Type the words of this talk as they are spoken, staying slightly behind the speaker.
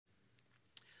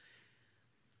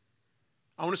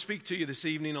I want to speak to you this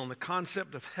evening on the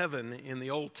concept of heaven in the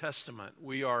Old Testament.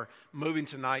 We are moving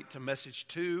tonight to message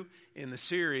 2 in the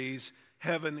series,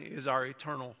 Heaven is Our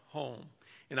Eternal Home.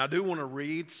 And I do want to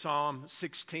read Psalm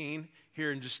 16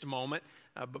 here in just a moment.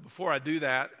 But before I do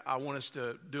that, I want us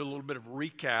to do a little bit of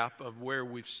recap of where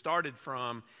we've started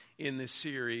from in this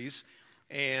series.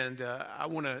 And I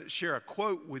want to share a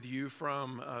quote with you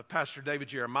from Pastor David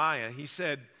Jeremiah. He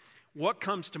said, "What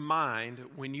comes to mind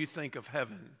when you think of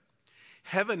heaven?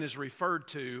 Heaven is referred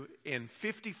to in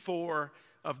 54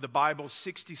 of the Bible's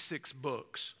 66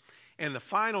 books. And the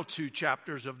final 2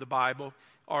 chapters of the Bible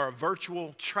are a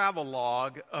virtual travel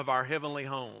log of our heavenly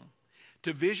home.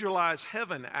 To visualize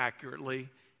heaven accurately,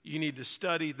 you need to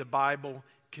study the Bible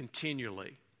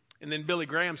continually." And then Billy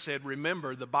Graham said,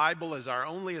 "Remember, the Bible is our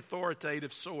only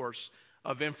authoritative source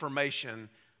of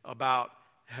information about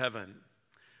heaven."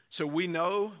 So we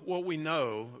know what we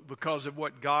know because of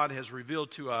what God has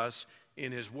revealed to us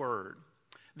in His Word.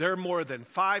 There are more than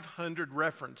 500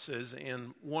 references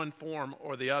in one form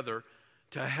or the other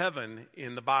to heaven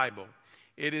in the Bible.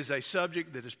 It is a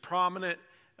subject that is prominent,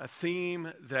 a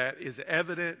theme that is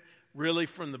evident really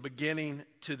from the beginning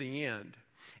to the end.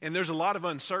 And there's a lot of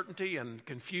uncertainty and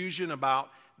confusion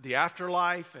about the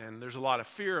afterlife, and there's a lot of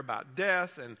fear about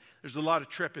death, and there's a lot of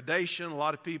trepidation. A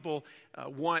lot of people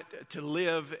want to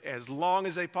live as long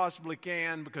as they possibly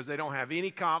can because they don't have any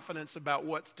confidence about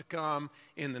what's to come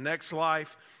in the next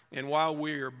life. And while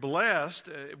we are blessed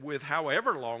with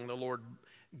however long the Lord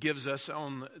gives us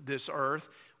on this earth,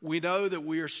 we know that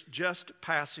we are just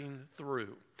passing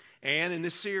through. And in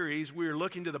this series, we are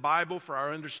looking to the Bible for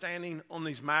our understanding on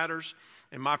these matters.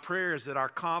 And my prayer is that our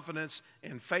confidence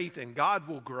and faith in God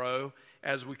will grow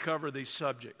as we cover these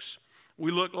subjects. We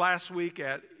looked last week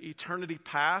at eternity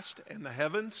past and the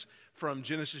heavens from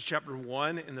Genesis chapter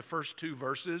 1 in the first 2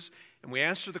 verses. And we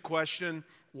answered the question,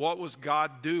 what was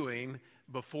God doing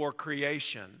before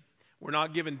creation? We're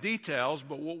not given details,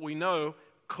 but what we know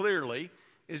clearly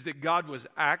is that God was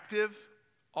active,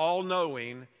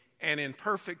 all-knowing, and in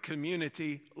perfect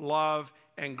community, love,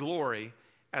 and glory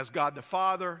as God the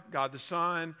Father, God the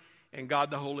Son, and God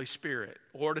the Holy Spirit.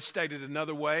 Or to state it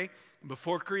another way,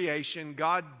 before creation,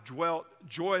 God dwelt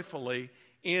joyfully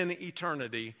in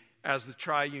eternity as the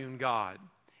triune God.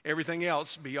 Everything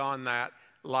else beyond that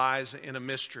lies in a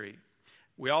mystery.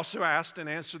 We also asked and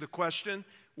answered the question,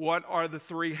 what are the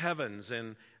 3 heavens?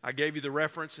 And I gave you the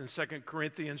reference in 2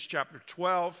 Corinthians chapter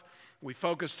 12. We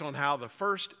focused on how the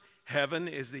first heaven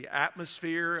is the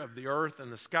atmosphere of the earth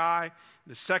and the sky.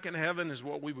 The second heaven is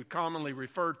what we would commonly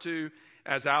refer to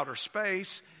as outer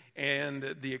space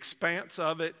and the expanse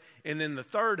of it. And then the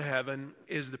third heaven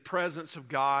is the presence of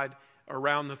God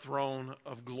around the throne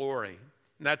of glory.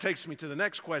 And that takes me to the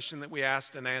next question that we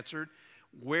asked and answered.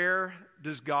 Where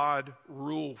does God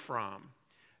rule from?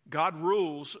 God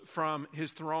rules from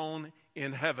His throne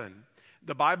in heaven.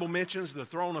 The Bible mentions the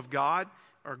throne of God,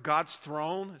 or God's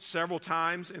throne, several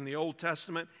times in the Old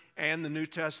Testament and the New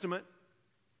Testament.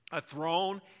 A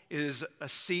throne is a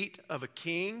seat of a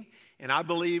king, and I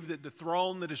believe that the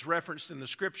throne that is referenced in the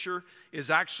Scripture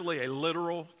is actually a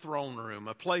literal throne room,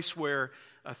 a place where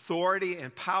authority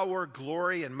and power,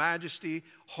 glory and majesty,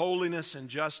 holiness and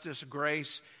justice,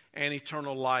 grace and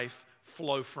eternal life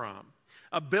flow from.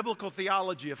 A biblical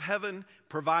theology of heaven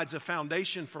provides a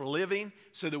foundation for living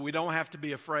so that we don't have to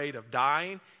be afraid of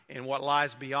dying and what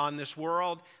lies beyond this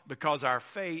world because our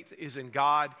faith is in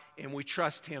God and we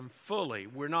trust Him fully.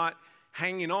 We're not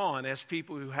hanging on as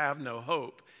people who have no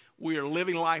hope. We are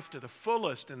living life to the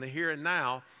fullest in the here and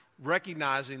now,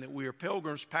 recognizing that we are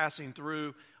pilgrims passing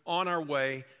through on our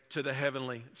way to the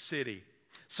heavenly city.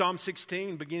 Psalm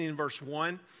 16, beginning in verse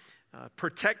 1,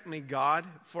 "Protect me, God,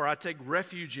 for I take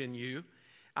refuge in you.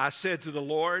 I said to the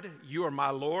Lord, you are my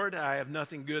Lord. I have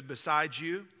nothing good besides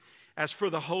you. As for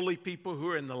the holy people who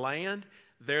are in the land,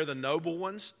 they're the noble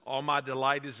ones. All my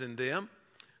delight is in them.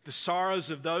 The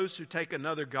sorrows of those who take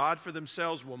another god for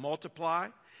themselves will multiply.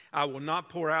 I will not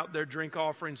pour out their drink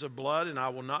offerings of blood, and I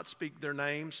will not speak their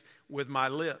names with my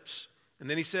lips." And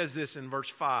then he says this in verse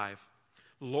 5,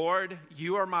 "Lord,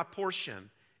 you are my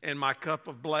portion and my cup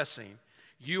of blessing.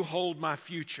 You hold my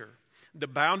future. The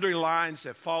boundary lines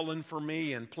have fallen for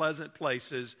me in pleasant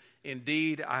places.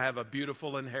 Indeed, I have a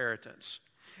beautiful inheritance.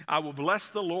 I will bless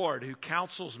the Lord who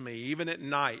counsels me, even at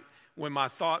night when my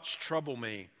thoughts trouble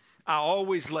me. I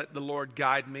always let the Lord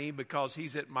guide me because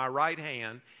He's at my right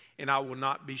hand, and I will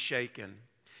not be shaken.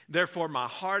 Therefore, my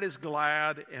heart is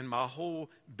glad and my whole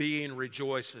being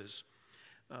rejoices.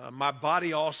 My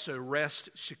body also rests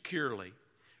securely.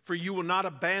 For you will not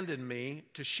abandon me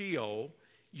to Sheol.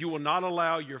 You will not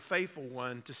allow your faithful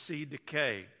one to see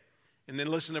decay. And then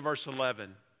listen to verse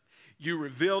 11. You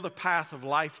reveal the path of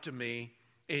life to me.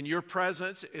 In your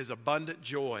presence is abundant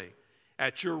joy.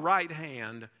 At your right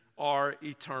hand are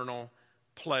eternal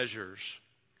pleasures.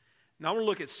 Now I want to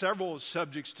look at several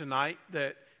subjects tonight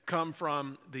that come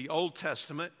from the Old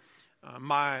Testament.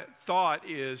 My thought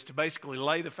is to basically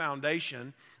lay the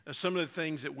foundation of some of the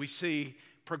things that we see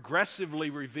progressively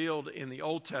revealed in the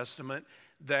Old Testament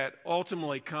that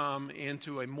ultimately come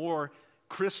into a more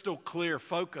crystal clear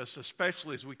focus,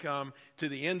 especially as we come to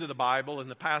the end of the Bible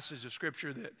and the passage of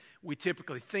Scripture that we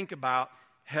typically think about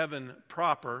heaven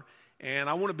proper. And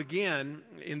I want to begin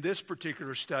in this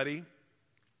particular study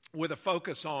with a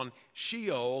focus on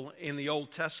Sheol in the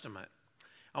Old Testament.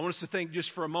 I want us to think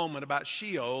just for a moment about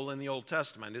Sheol in the Old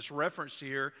Testament. It's referenced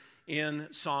here in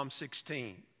Psalm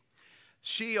 16.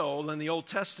 Sheol in the Old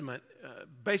Testament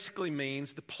basically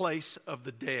means the place of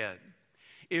the dead.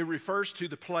 It refers to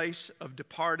the place of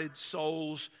departed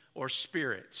souls or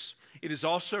spirits. It is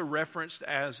also referenced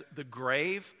as the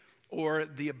grave or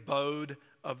the abode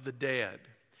of the dead.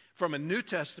 From a New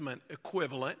Testament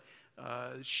equivalent,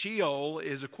 Sheol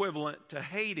is equivalent to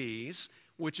Hades,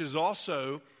 which is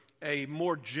also a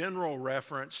more general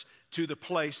reference to the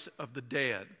place of the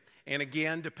dead. And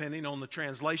again, depending on the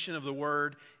translation of the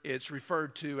word, it's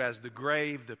referred to as the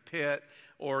grave, the pit,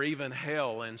 or even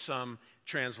hell in some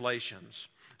translations.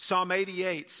 Psalm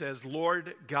 88 says,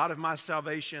 Lord, God of my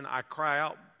salvation, I cry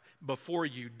out before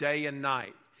you day and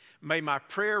night. May my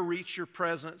prayer reach your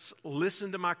presence.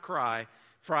 Listen to my cry,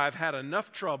 for I've had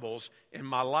enough troubles, and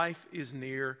my life is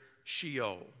near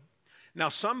Sheol. Now,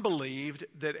 some believed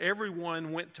that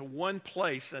everyone went to one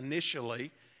place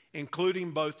initially,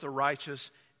 including both the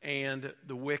righteous and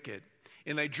the wicked.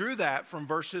 And they drew that from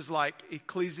verses like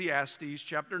Ecclesiastes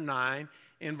chapter 9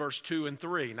 in verse 2 and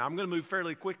 3. Now, I'm going to move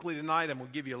fairly quickly tonight. I'm going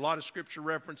to give you a lot of scripture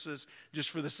references just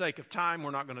for the sake of time.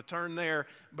 We're not going to turn there,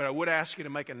 but I would ask you to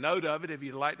make a note of it if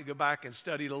you'd like to go back and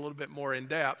study it a little bit more in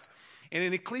depth. And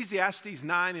in Ecclesiastes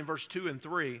 9 in verse 2 and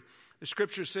 3, the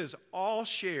scripture says, all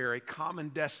share a common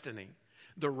destiny.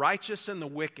 The righteous and the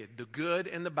wicked, the good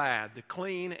and the bad, the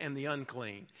clean and the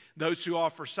unclean, those who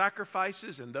offer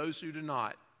sacrifices and those who do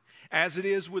not. As it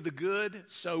is with the good,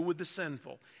 so with the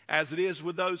sinful. As it is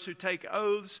with those who take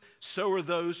oaths, so are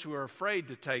those who are afraid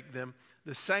to take them.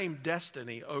 The same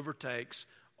destiny overtakes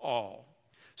all.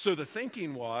 So the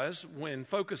thinking was, when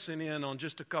focusing in on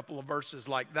just a couple of verses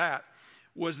like that,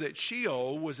 was that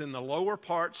Sheol was in the lower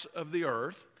parts of the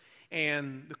earth,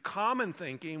 and the common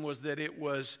thinking was that it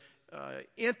was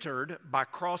entered by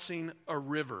crossing a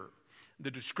river.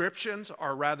 The descriptions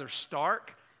are rather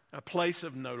stark. A place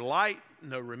of no light,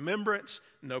 no remembrance,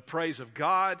 no praise of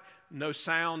God, no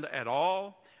sound at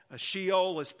all. A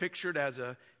Sheol is pictured as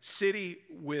a city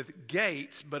with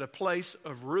gates, but a place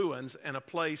of ruins and a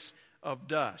place of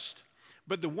dust.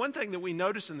 But the one thing that we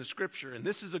notice in the scripture, and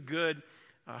this is a good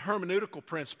hermeneutical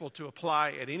principle to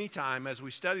apply at any time as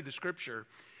we study the scripture,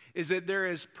 is that there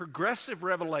is progressive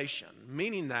revelation,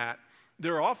 meaning that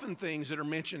there are often things that are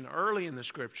mentioned early in the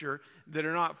scripture that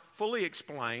are not fully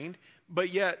explained,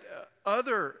 but yet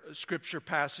other scripture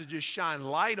passages shine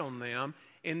light on them,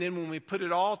 and then when we put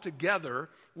it all together,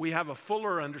 we have a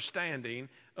fuller understanding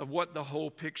of what the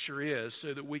whole picture is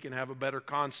so that we can have a better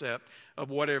concept of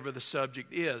whatever the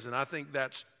subject is, and I think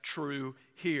that's true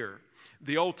here.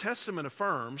 The Old Testament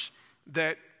affirms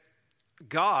that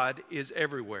God is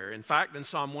everywhere. In fact, in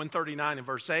Psalm 139 and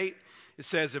verse 8, it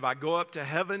says, if I go up to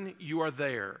heaven, you are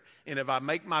there. And if I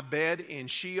make my bed in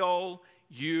Sheol,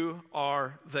 you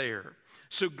are there.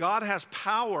 So God has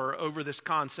power over this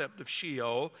concept of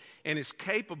Sheol and is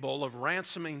capable of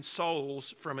ransoming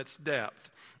souls from its depth.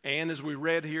 And as we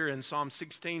read here in Psalm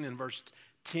 16 and verse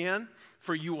 10,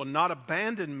 for you will not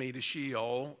abandon me to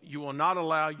Sheol, you will not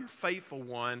allow your faithful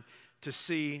one to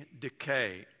see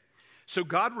decay. So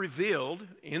God revealed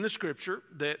in the scripture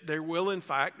that there will in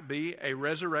fact be a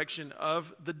resurrection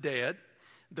of the dead.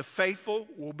 The faithful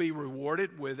will be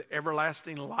rewarded with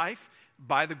everlasting life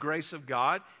by the grace of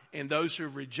God, and those who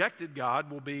have rejected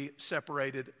God will be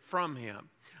separated from him.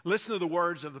 Listen to the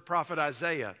words of the prophet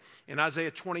Isaiah in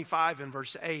Isaiah 25 and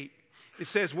verse 8. It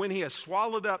says, when he has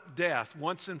swallowed up death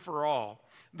once and for all,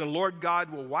 the Lord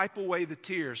God will wipe away the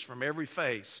tears from every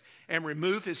face and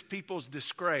remove his people's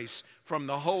disgrace from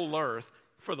the whole earth,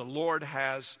 for the Lord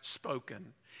has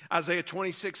spoken. Isaiah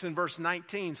 26 and verse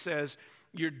 19 says,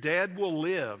 your dead will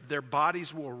live, their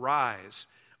bodies will rise.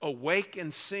 Awake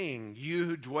and sing, you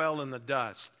who dwell in the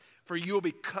dust, for you will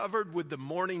be covered with the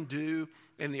morning dew,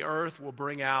 and the earth will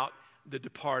bring out the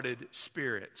departed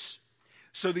spirits.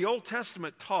 So the Old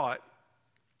Testament taught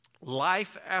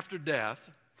life after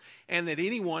death, and that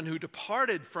anyone who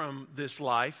departed from this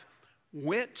life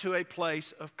went to a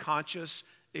place of conscious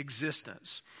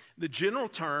existence. The general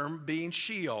term being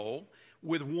Sheol,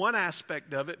 with one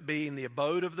aspect of it being the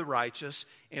abode of the righteous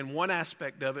and one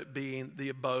aspect of it being the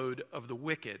abode of the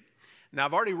wicked. Now,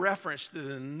 I've already referenced that in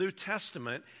the New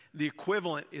Testament, the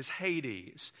equivalent is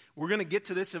Hades. We're going to get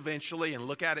to this eventually and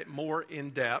look at it more in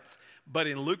depth. But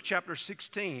in Luke chapter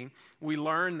 16, we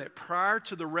learn that prior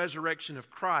to the resurrection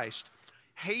of Christ,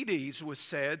 Hades was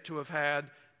said to have had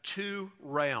two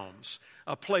realms,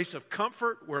 a place of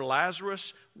comfort where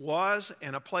Lazarus was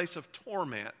and a place of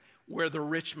torment where the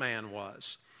rich man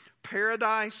was.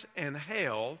 Paradise and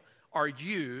hell are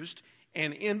used,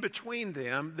 and in between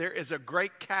them there is a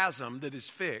great chasm that is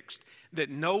fixed that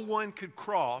no one could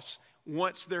cross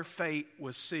once their fate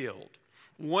was sealed.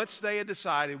 Once they had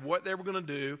decided what they were going to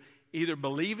do, either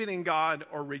believing in God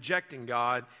or rejecting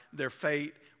God, their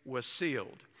fate was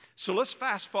sealed. So let's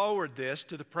fast forward this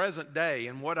to the present day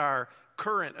and what our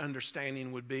current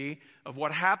understanding would be of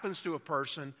what happens to a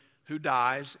person who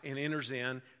dies and enters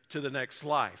in to the next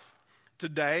life.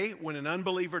 Today, when an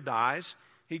unbeliever dies,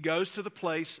 he goes to the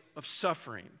place of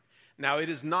suffering. Now, it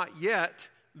is not yet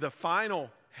the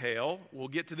final hell. We'll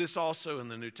get to this also in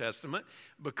the New Testament,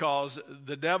 because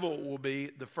the devil will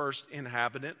be the first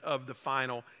inhabitant of the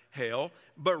final hell,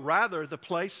 but rather the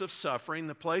place of suffering,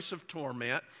 the place of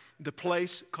torment, the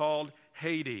place called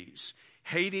Hades.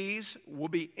 Hades will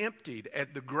be emptied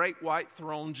at the great white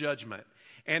throne judgment,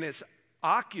 and its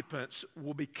occupants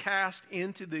will be cast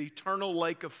into the eternal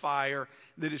lake of fire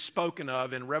that is spoken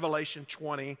of in Revelation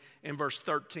 20 and verse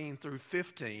 13 through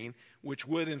 15, which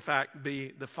would in fact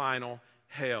be the final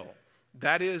hell.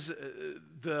 That is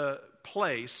the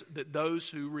place that those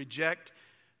who reject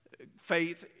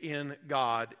faith in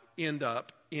God end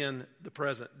up in the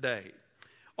present day.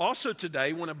 Also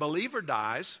today, when a believer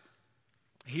dies,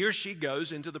 he or she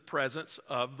goes into the presence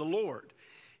of the Lord.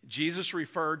 Jesus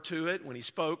referred to it when he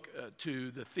spoke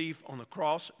to the thief on the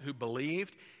cross who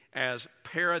believed as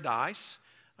paradise.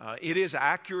 It is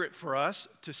accurate for us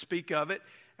to speak of it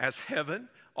as heaven,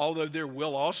 although there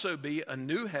will also be a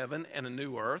new heaven and a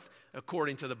new earth,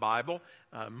 according to the Bible.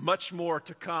 Much more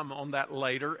to come on that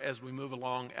later as we move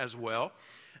along as well.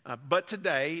 But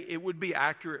today, it would be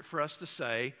accurate for us to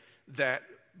say that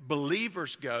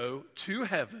believers go to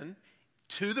heaven,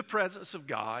 to the presence of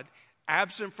God,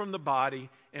 absent from the body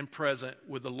and present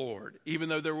with the Lord, even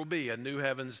though there will be a new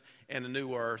heavens and a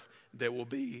new earth that will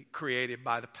be created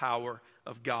by the power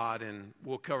of God, and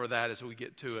we'll cover that as we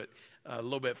get to it a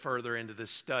little bit further into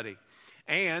this study.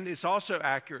 And it's also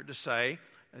accurate to say,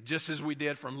 just as we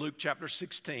did from Luke chapter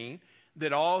 16,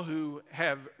 that all who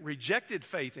have rejected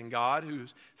faith in God,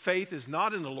 whose faith is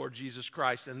not in the Lord Jesus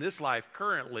Christ in this life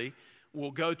currently,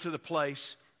 will go to the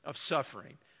place of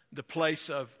suffering, the place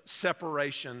of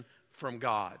separation from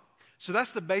God. So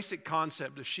that's the basic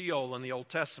concept of Sheol in the Old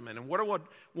Testament. And what I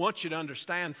want you to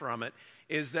understand from it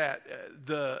is that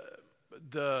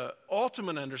the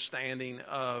ultimate understanding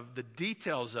of the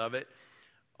details of it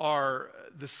are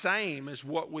the same as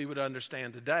what we would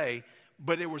understand today,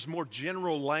 but it was more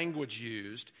general language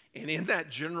used. And in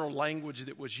that general language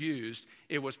that was used,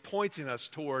 it was pointing us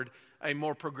toward a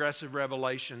more progressive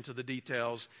revelation to the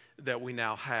details that we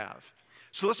now have.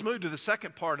 So let's move to the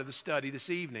second part of the study this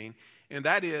evening, and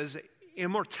that is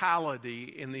immortality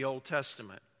in the Old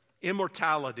Testament.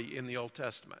 Immortality in the Old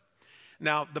Testament.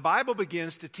 Now, the Bible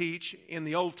begins to teach in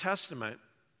the Old Testament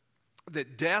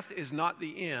that death is not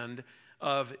the end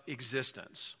of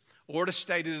existence. Or to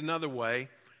state it another way,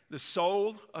 the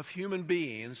soul of human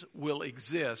beings will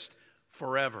exist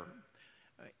forever.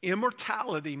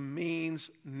 Immortality means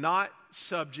not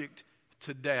subject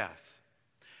to death.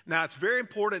 Now, it's very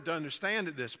important to understand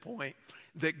at this point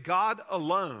that God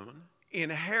alone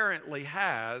inherently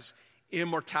has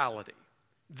immortality.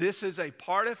 This is a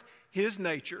part of his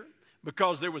nature,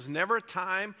 because there was never a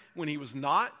time when he was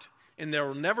not, and there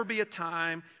will never be a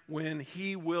time when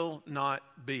he will not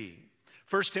be.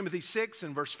 1 Timothy 6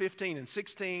 and verse 15 and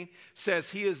 16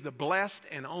 says he is the blessed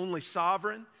and only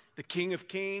sovereign, the King of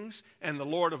kings and the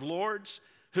Lord of lords,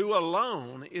 who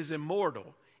alone is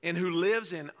immortal and who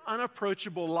lives in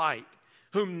unapproachable light,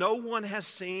 whom no one has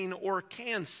seen or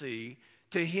can see.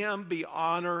 To him be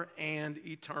honor and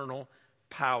eternal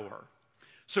power.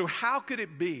 So how could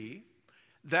it be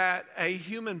that a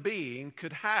human being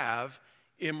could have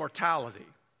immortality?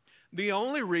 The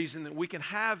only reason that we can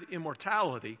have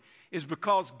immortality is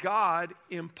because God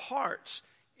imparts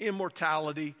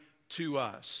immortality to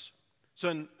us. So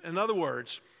in other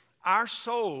words, our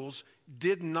souls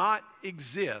did not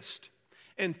exist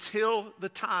until the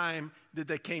time that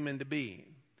they came into being.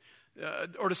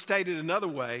 Or to state it another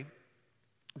way,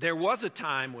 there was a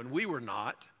time when we were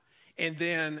not, And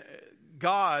then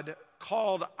God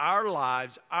called our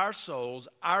lives, our souls,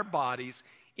 our bodies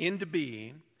into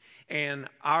being, and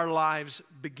our lives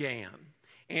began.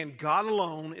 And God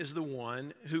alone is the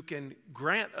one who can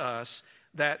grant us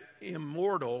that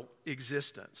immortal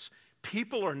existence.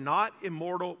 People are not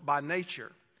immortal by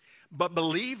nature, but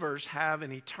believers have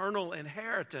an eternal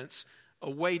inheritance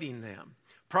awaiting them.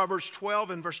 Proverbs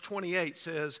 12 and verse 28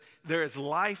 says, "There is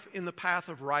life in the path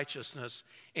of righteousness,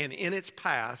 and in its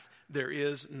path there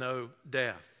is no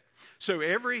death." So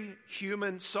every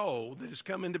human soul that has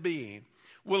come into being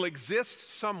will exist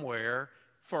somewhere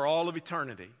for all of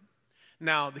eternity.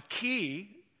 Now, the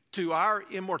key to our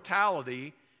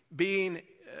immortality being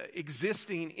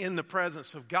existing in the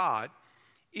presence of God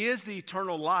is the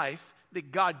eternal life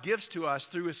that God gives to us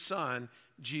through His Son,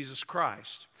 Jesus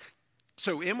Christ.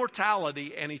 So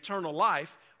immortality and eternal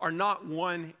life are not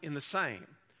one and the same.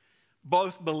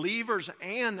 Both believers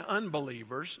and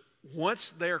unbelievers,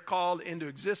 once they're called into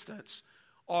existence,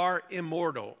 are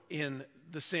immortal in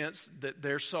the sense that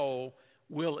their soul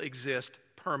will exist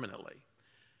permanently.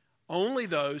 Only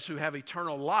those who have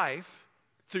eternal life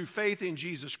through faith in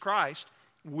Jesus Christ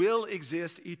will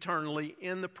exist eternally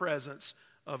in the presence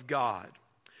of God.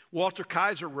 Walter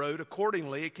Kaiser wrote,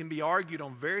 "Accordingly, it can be argued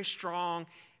on very strong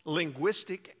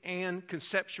linguistic and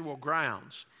conceptual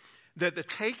grounds that the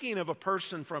taking of a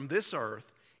person from this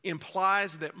earth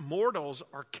implies that mortals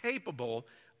are capable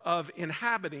of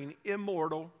inhabiting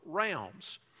immortal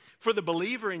realms. For the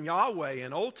believer in Yahweh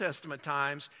in Old Testament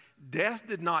times, death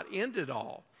did not end at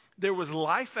all. There was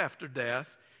life after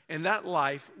death, and that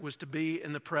life was to be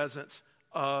in the presence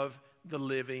of the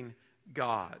living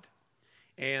God."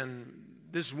 And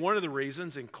this is one of the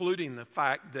reasons, including the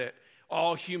fact that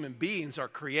all human beings are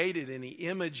created in the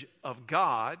image of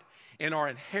God and are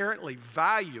inherently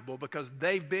valuable because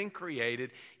they've been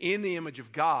created in the image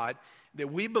of God, that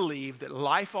we believe that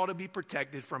life ought to be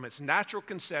protected from its natural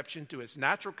conception to its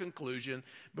natural conclusion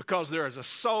because there is a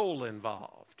soul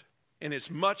involved. And it's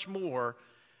much more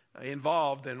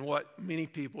involved than what many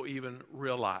people even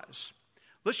realize.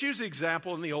 Let's use the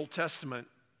example in the Old Testament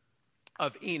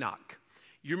of Enoch.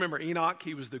 You remember Enoch?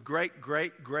 He was the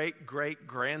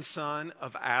great-great-great-great-grandson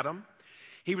of Adam.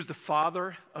 He was the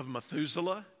father of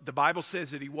Methuselah. The Bible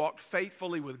says that he walked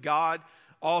faithfully with God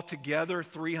altogether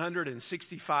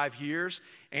 365 years.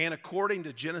 And according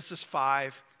to Genesis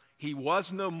 5, he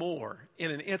was no more in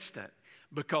an instant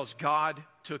because God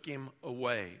took him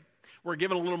away. We're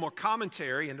given a little more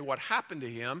commentary into what happened to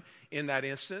him in that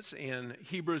instance in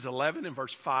Hebrews 11 and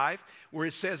verse 5, where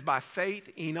it says, "By faith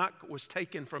Enoch was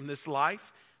taken from this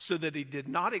life so that he did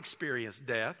not experience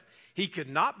death. He could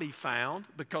not be found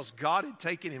because God had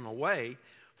taken him away.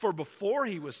 For before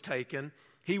he was taken,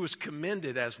 he was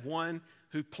commended as one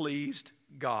who pleased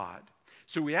God."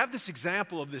 So we have this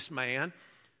example of this man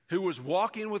who was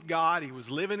walking with God. He was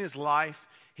living his life.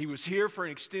 He was here for an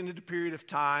extended period of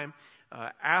time.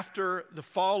 After the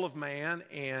fall of man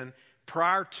and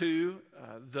prior to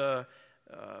the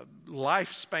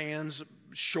lifespans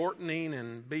shortening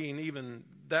and being even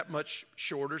that much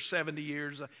shorter, 70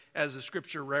 years as the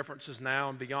scripture references now,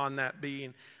 and beyond that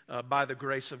being by the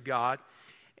grace of God.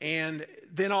 And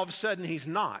then all of a sudden he's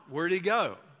not. Where'd he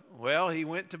go? Well, he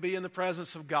went to be in the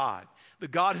presence of God, the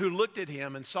God who looked at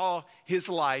him and saw his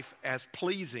life as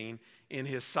pleasing in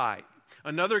His sight.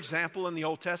 Another example in the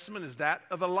Old Testament is that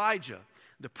of Elijah,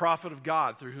 the prophet of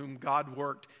God, through whom God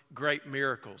worked great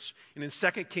miracles. And in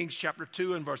 2 Kings chapter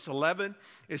 2 and verse 11,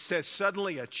 it says,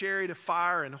 "Suddenly a chariot of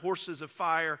fire and horses of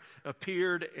fire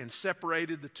appeared and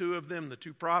separated the two of them, the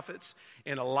two prophets,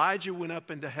 and Elijah went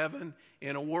up into heaven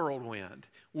in a whirlwind."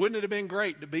 Wouldn't it have been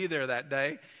great to be there that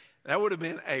day? That would have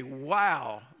been a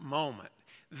wow moment,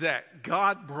 that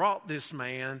God brought this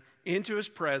man into His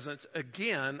presence,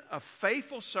 again, a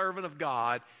faithful servant of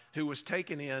God who was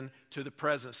taken in to the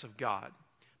presence of God.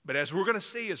 But as we're going to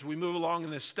see as we move along in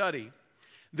this study,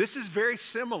 this is very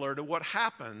similar to what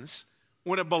happens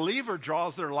when a believer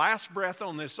draws their last breath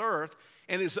on this earth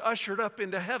and is ushered up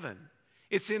into heaven.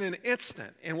 It's in an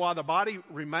instant. And while the body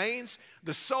remains,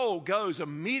 the soul goes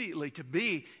immediately to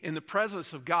be in the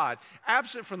presence of God,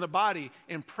 absent from the body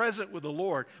and present with the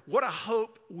Lord. What a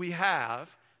hope we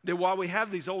have that while we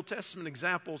have these Old Testament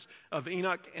examples of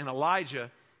Enoch and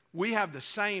Elijah, we have the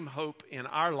same hope in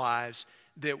our lives,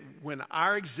 that when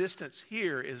our existence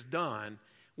here is done,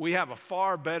 we have a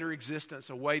far better existence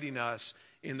awaiting us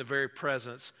in the very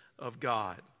presence of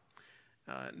God.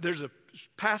 There's a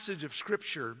passage of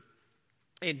Scripture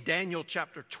in Daniel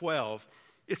chapter 12.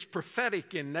 It's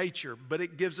prophetic in nature, but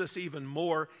it gives us even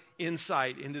more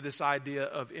insight into this idea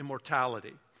of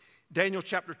immortality. Daniel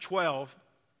chapter 12,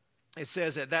 it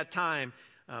says, "At that time,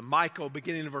 Michael,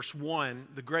 beginning in verse 1,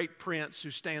 the great prince who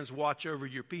stands watch over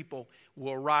your people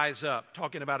will rise up,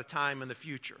 talking about a time in the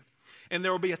future. And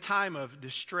there will be a time of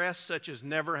distress such as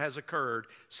never has occurred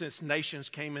since nations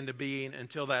came into being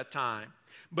until that time.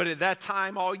 But at that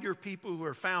time, all your people who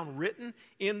are found written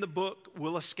in the book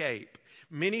will escape.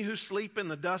 Many who sleep in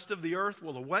the dust of the earth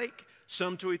will awake,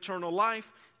 some to eternal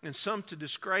life, and some to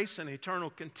disgrace and eternal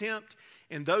contempt.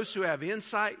 And those who have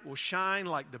insight will shine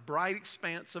like the bright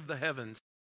expanse of the heavens,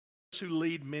 who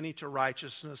lead many to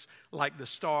righteousness like the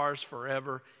stars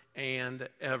forever and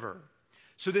ever.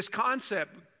 So this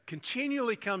concept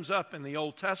continually comes up in the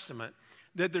Old Testament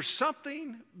that there's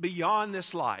something beyond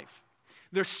this life.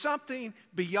 There's something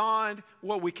beyond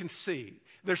what we can see.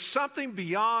 There's something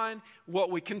beyond what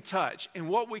we can touch and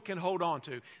what we can hold on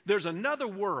to. There's another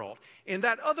world, and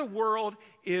that other world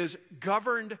is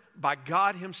governed by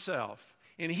God Himself.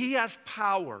 And He has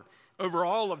power over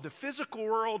all of the physical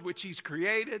world which He's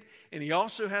created, and He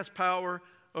also has power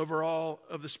over all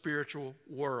of the spiritual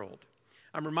world.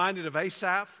 I'm reminded of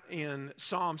Asaph in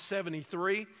Psalm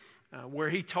 73, where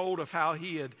he told of how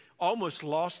he had almost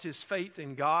lost his faith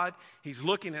in God. He's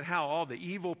looking at how all the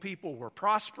evil people were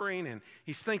prospering, and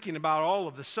he's thinking about all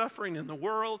of the suffering in the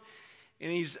world,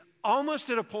 and he's almost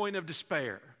at a point of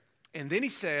despair. And then he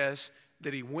says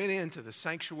that he went into the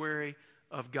sanctuary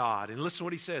of God. And listen to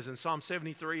what he says in Psalm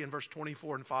 73 and verse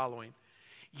 24 and following.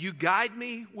 You guide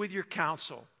me with your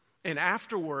counsel, and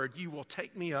afterward you will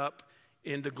take me up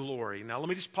into glory. Now let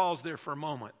me just pause there for a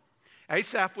moment.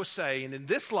 Asaph was saying, in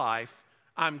this life,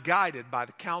 I'm guided by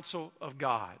the counsel of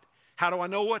God. How do I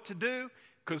know what to do?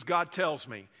 Because God tells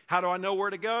me. How do I know where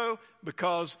to go?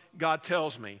 Because God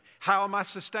tells me. How am I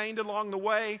sustained along the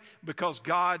way? Because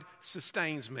God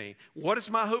sustains me. What is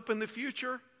my hope in the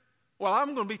future? Well,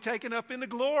 I'm going to be taken up into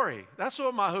glory. That's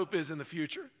what my hope is in the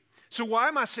future. So why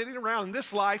am I sitting around in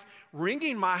this life,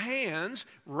 wringing my hands,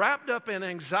 wrapped up in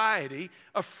anxiety,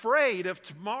 afraid of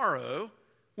tomorrow,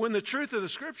 when the truth of the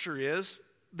Scripture is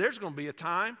there's going to be a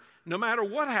time, no matter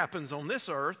what happens on this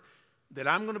earth, that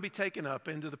I'm going to be taken up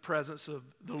into the presence of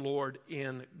the Lord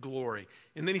in glory.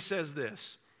 And then he says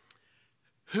this,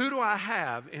 who do I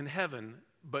have in heaven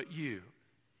but you?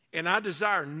 And I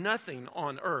desire nothing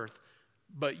on earth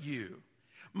but you.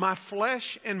 My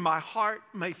flesh and my heart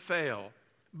may fail,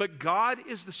 but God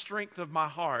is the strength of my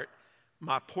heart,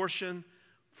 my portion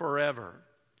forever.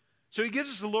 So he gives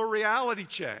us a little reality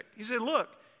check. He said, look,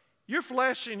 your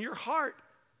flesh and your heart,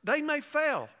 they may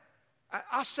fail.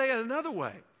 I'll say it another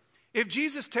way. If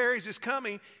Jesus tarries his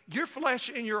coming, your flesh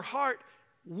and your heart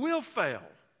will fail.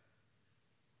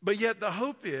 But yet the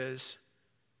hope is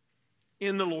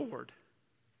in the Lord.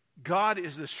 God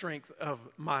is the strength of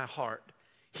my heart.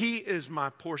 He is my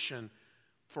portion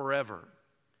forever.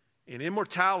 And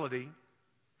immortality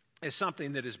is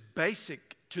something that is basic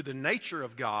to the nature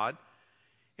of God,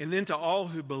 and then to all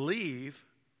who believe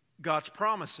God's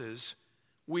promises.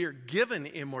 We are given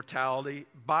immortality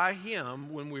by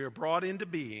Him when we are brought into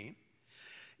being.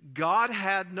 God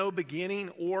had no beginning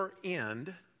or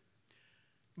end.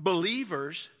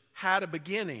 Believers had a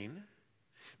beginning,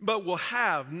 but will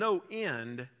have no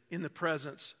end in the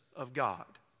presence of God.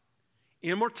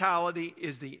 Immortality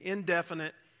is the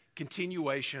indefinite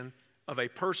continuation of a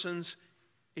person's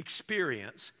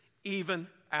experience even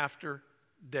after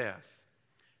death.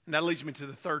 And that leads me to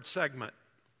the third segment,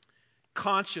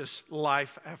 conscious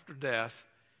life after death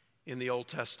in the Old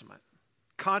Testament.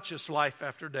 Conscious life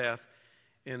after death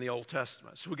in the Old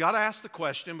Testament. So we got to ask the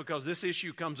question, because this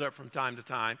issue comes up from time to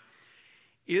time,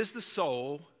 is the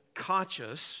soul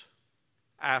conscious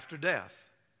after death?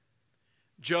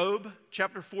 Job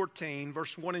chapter 14,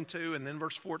 verse 1 and 2, and then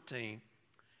verse 14,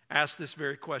 asks this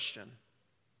very question.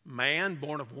 Man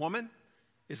born of woman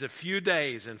is a few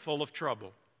days and full of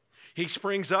trouble. He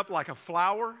springs up like a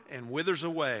flower and withers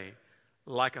away.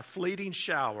 Like a fleeting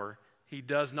shower, he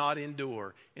does not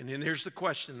endure. And then here's the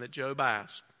question that Job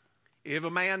asked. If a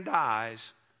man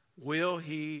dies, will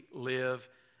he live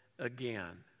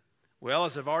again? Well,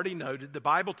 as I've already noted, the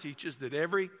Bible teaches that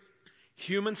every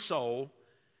human soul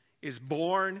is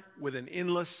born with an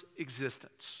endless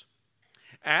existence.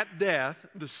 At death,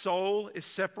 the soul is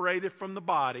separated from the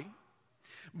body,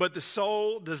 but the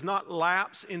soul does not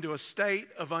lapse into a state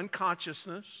of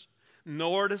unconsciousness,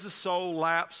 nor does the soul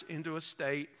lapse into a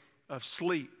state of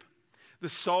sleep. The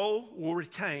soul will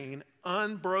retain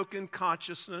unbroken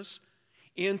consciousness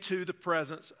into the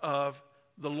presence of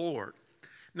the Lord.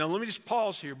 Now, let me just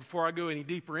pause here before I go any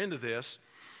deeper into this.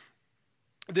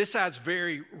 This has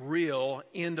very real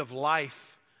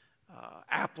end-of-life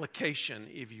application,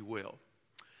 if you will.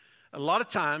 A lot of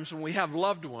times when we have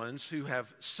loved ones who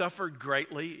have suffered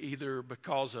greatly, either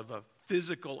because of a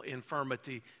physical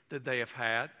infirmity that they have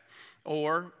had,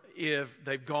 or if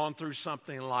they've gone through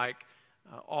something like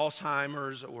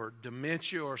Alzheimer's or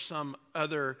dementia or some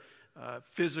other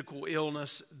physical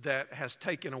illness that has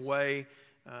taken away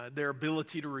their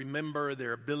ability to remember,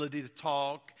 their ability to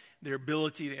talk, their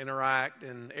ability to interact,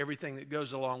 and everything that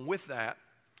goes along with that.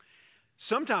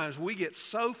 Sometimes we get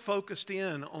so focused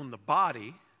in on the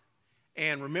body,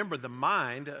 and remember the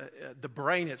mind, the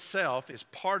brain itself is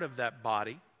part of that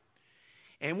body,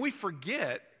 and we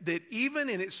forget that even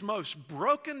in its most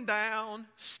broken down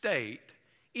state,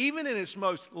 even in its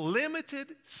most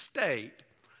limited state,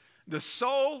 the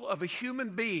soul of a human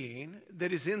being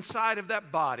that is inside of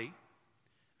that body,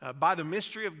 by the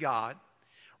mystery of God,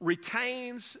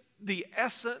 retains the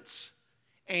essence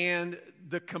and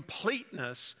the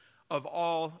completeness of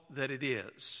all that it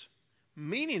is.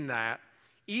 Meaning that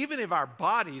even if our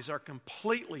bodies are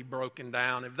completely broken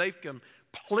down, if they've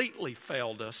completely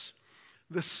failed us,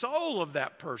 the soul of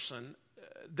that person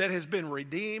that has been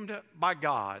redeemed by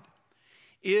God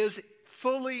is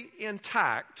fully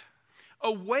intact,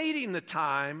 awaiting the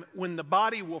time when the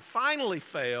body will finally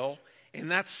fail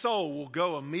and that soul will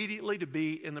go immediately to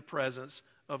be in the presence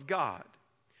of God.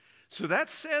 So that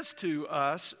says to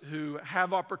us who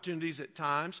have opportunities at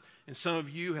times, and some of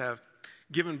you have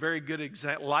given very good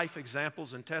life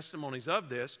examples and testimonies of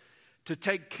this, to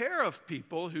take care of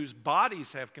people whose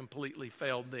bodies have completely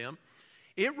failed them.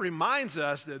 It reminds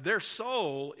us that their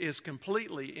soul is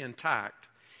completely intact.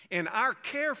 And our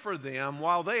care for them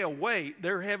while they await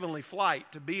their heavenly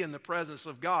flight to be in the presence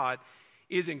of God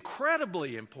is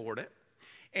incredibly important.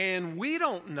 And we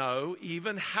don't know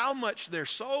even how much their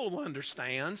soul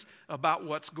understands about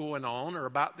what's going on or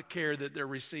about the care that they're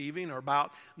receiving or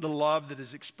about the love that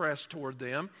is expressed toward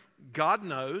them. God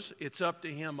knows. It's up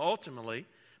to Him ultimately.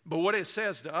 But what it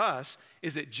says to us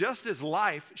is that just as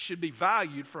life should be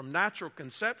valued from natural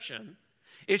conception,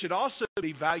 it should also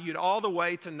be valued all the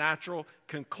way to natural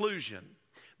conclusion,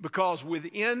 because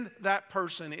within that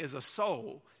person is a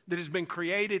soul that has been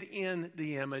created in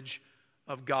the image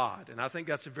of God. And I think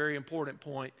that's a very important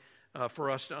point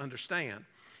for us to understand.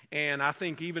 And I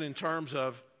think even in terms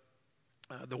of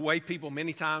the way people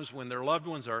many times when their loved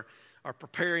ones are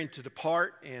preparing to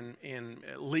depart and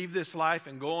leave this life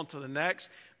and go on to the next,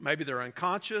 maybe they're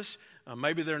unconscious,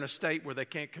 maybe they're in a state where they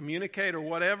can't communicate or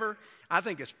whatever, I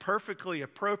think it's perfectly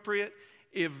appropriate,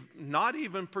 if not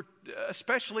even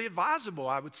especially advisable,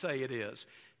 I would say it is,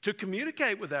 to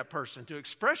communicate with that person, to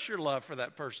express your love for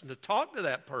that person, to talk to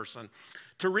that person,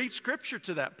 to read Scripture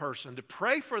to that person, to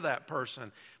pray for that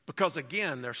person, because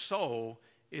again, their soul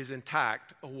is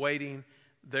intact, awaiting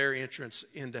their entrance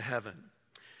into heaven.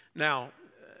 Now,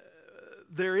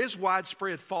 there is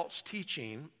widespread false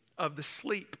teaching of the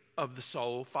sleep of the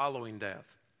soul following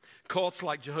death. Cults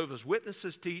like Jehovah's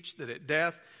Witnesses teach that at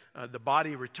death, the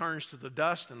body returns to the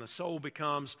dust and the soul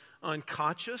becomes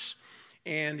unconscious.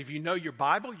 And if you know your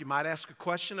Bible, you might ask a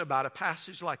question about a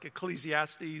passage like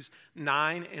Ecclesiastes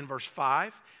 9 and verse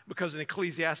 5, because in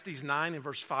Ecclesiastes 9 and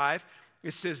verse 5,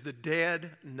 it says, "The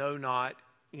dead know not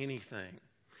anything."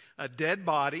 A dead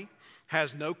body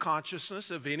has no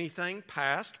consciousness of anything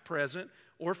past, present,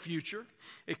 or future.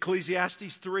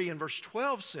 Ecclesiastes 3 and verse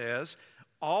 12 says,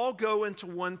 "All go into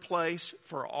one place,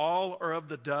 for all are of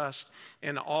the dust,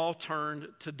 and all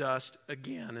turned to dust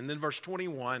again." And then verse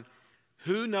 21,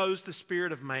 "Who knows the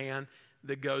spirit of man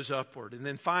that goes upward?" And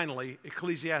then finally,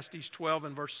 Ecclesiastes 12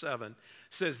 and verse 7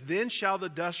 says, "Then shall the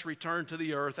dust return to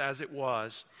the earth as it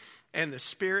was, and the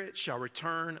spirit shall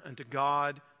return unto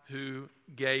God who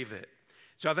gave it."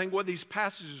 So I think what these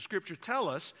passages of Scripture tell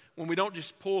us, when we don't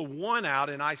just pull one out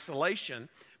in isolation,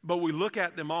 but we look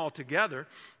at them all together,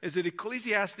 is that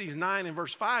Ecclesiastes 9 and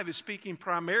verse 5 is speaking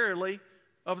primarily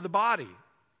of the body.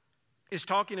 It's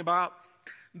talking about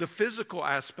the physical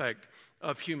aspect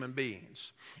of human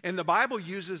beings. And the Bible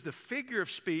uses the figure of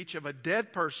speech of a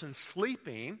dead person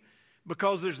sleeping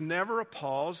because there's never a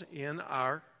pause in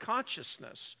our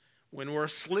consciousness. When we're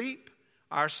asleep,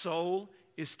 our soul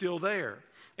is still there.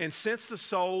 And since the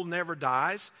soul never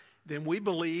dies, then we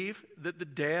believe that the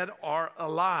dead are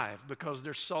alive because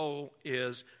their soul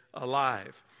is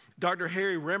alive. Dr.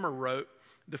 Harry Rimmer wrote,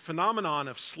 "The phenomenon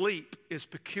of sleep is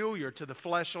peculiar to the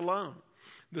flesh alone.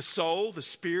 The soul, the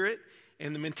spirit,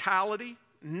 and the mentality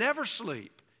never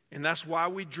sleep, and that's why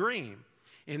we dream."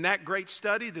 In that great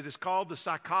study that is called the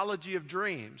psychology of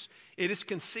dreams, it is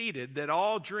conceded that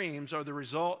all dreams are the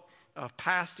result of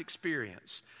past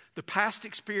experience. The past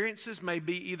experiences may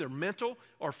be either mental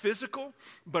or physical,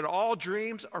 but all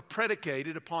dreams are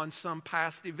predicated upon some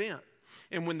past event.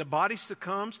 And when the body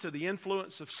succumbs to the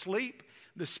influence of sleep,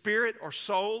 the spirit or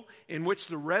soul in which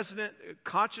the resident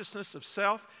consciousness of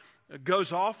self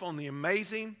goes off on the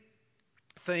amazing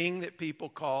thing that people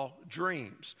call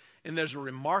dreams. And there's a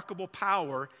remarkable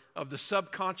power of the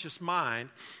subconscious mind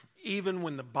even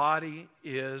when the body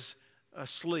is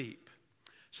asleep.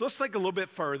 So let's think a little bit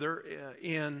further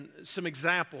in some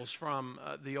examples from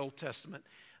the Old Testament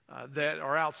that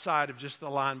are outside of just the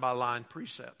line-by-line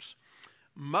precepts.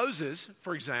 Moses,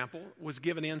 for example, was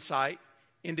given insight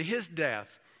into his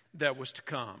death that was to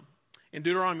come. In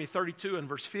Deuteronomy 32 and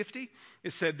verse 50,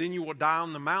 it said, "Then you will die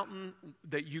on the mountain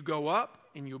that you go up,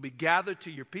 and you'll be gathered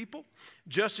to your people,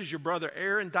 just as your brother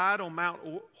Aaron died on Mount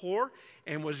Hor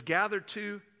and was gathered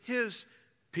to his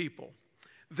people."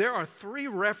 There are 3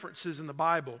 references in the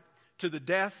Bible to the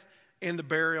death and the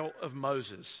burial of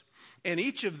Moses. And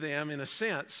each of them, in a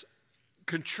sense,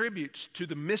 contributes to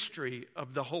the mystery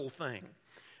of the whole thing.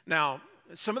 Now,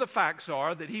 some of the facts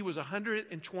are that he was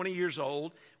 120 years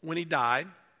old when he died.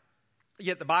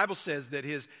 Yet the Bible says that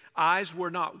his eyes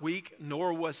were not weak,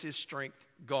 nor was his strength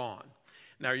gone.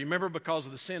 Now, you remember, because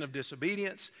of the sin of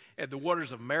disobedience at the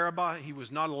waters of Meribah, he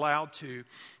was not allowed to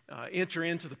enter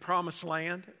into the promised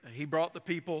land. He brought the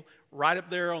people right up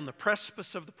there on the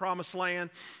precipice of the promised land,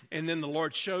 and then the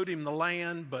Lord showed him the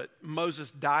land, but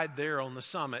Moses died there on the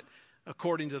summit,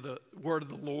 according to the word of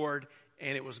the Lord,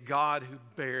 and it was God who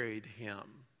buried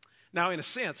him. Now, in a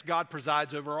sense, God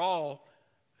presides over all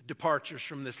departures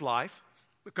from this life,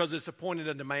 because it's appointed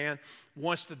unto man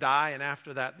once to die, and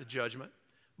after that the judgment.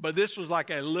 But this was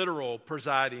like a literal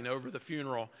presiding over the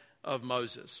funeral of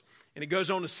Moses. And it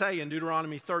goes on to say in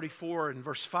Deuteronomy 34 and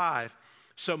verse 5,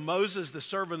 "So Moses, the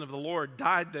servant of the Lord,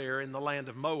 died there in the land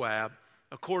of Moab,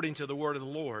 according to the word of the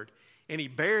Lord. And he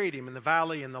buried him in the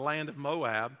valley in the land of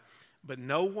Moab, but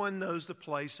no one knows the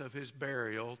place of his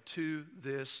burial to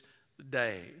this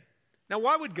day." Now,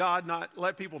 why would God not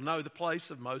let people know the place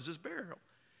of Moses' burial?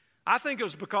 I think it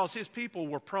was because his people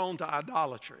were prone to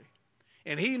idolatry.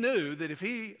 And he knew that if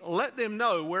he let them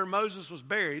know where Moses was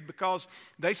buried, because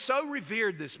they so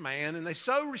revered this man and they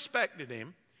so respected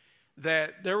him,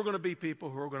 that there were going to be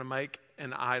people who were going to make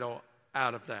an idol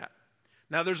out of that.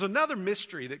 Now, there's another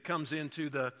mystery that comes into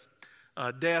the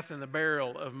death and the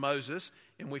burial of Moses,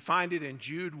 and we find it in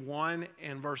Jude 1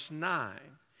 and verse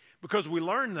 9. Because we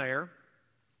learn there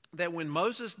that when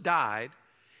Moses died,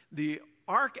 the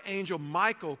archangel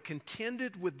Michael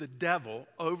contended with the devil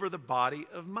over the body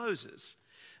of Moses.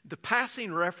 The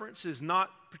passing reference is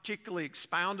not particularly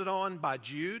expounded on by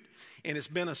Jude, and it's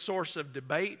been a source of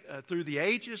debate through the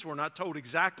ages. We're not told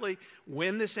exactly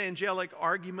when this angelic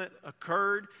argument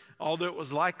occurred, although it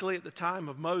was likely at the time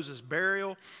of Moses'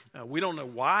 burial. We don't know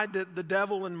why the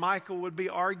devil and Michael would be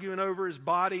arguing over his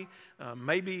body.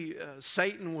 Maybe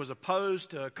Satan was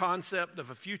opposed to a concept of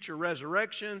a future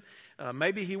resurrection.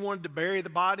 Maybe he wanted to bury the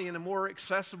body in a more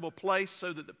accessible place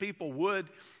so that the people would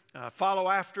follow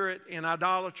after it in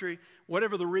idolatry.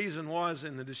 Whatever the reason was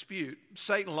in the dispute,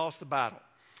 Satan lost the battle.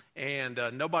 And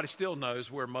nobody still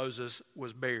knows where Moses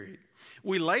was buried.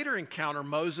 We later encounter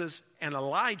Moses and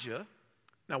Elijah.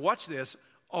 Now watch this.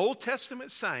 Old Testament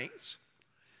saints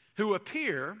who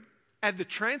appear at the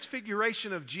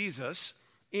transfiguration of Jesus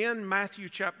in Matthew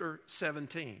chapter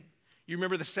 17. You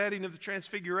remember the setting of the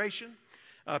transfiguration?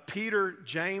 Peter,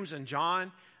 James, and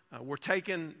John were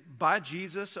taken by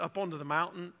Jesus up onto the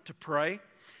mountain to pray.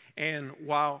 And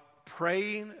while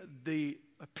praying, the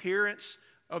appearance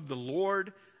of the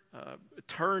Lord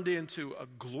turned into a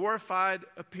glorified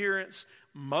appearance.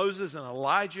 Moses and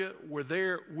Elijah were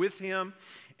there with him,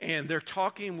 and they're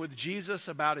talking with Jesus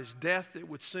about his death that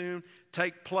would soon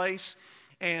take place.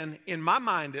 And in my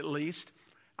mind, at least,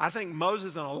 I think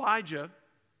Moses and Elijah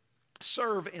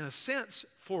serve, in a sense,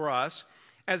 for us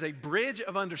as a bridge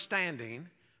of understanding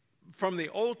from the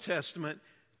Old Testament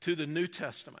to the New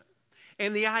Testament.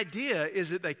 And the idea is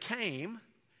that they came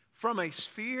from a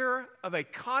sphere of a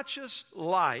conscious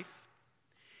life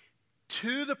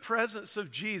to the presence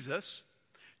of Jesus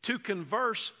to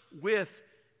converse with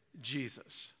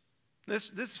Jesus. This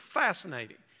is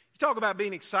fascinating. You talk about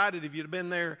being excited if you'd have been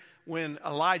there when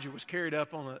Elijah was carried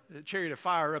up on a chariot of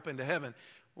fire up into heaven.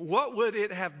 What would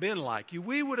it have been like?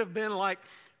 We would have been like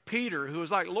Peter, who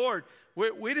was like, "Lord,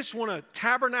 we just want to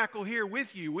tabernacle here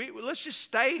with you. Let's just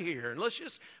stay here and let's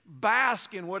just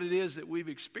bask in what it is that we've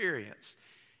experienced."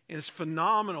 And it's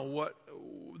phenomenal what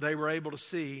they were able to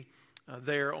see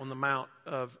there on the Mount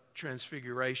of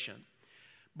Transfiguration.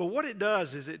 But what it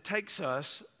does is it takes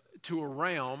us to a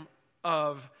realm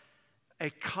of a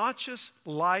conscious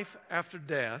life after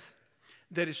death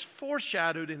that is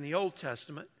foreshadowed in the Old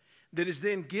Testament, that is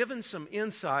then given some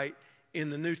insight in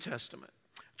the New Testament.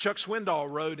 Chuck Swindoll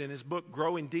wrote in his book,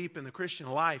 Growing Deep in the Christian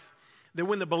Life, that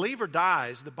when the believer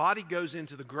dies, the body goes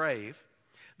into the grave.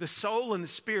 The soul and the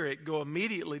spirit go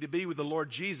immediately to be with the Lord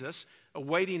Jesus,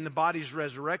 awaiting the body's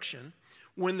resurrection,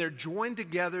 when they're joined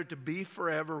together to be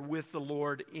forever with the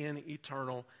Lord in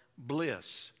eternal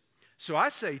bliss. So I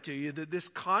say to you that this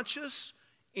conscious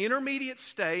intermediate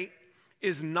state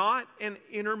is not an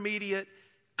intermediate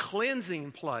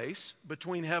cleansing place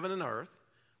between heaven and earth,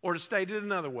 or to state it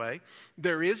another way,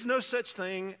 there is no such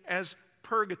thing as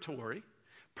purgatory.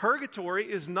 Purgatory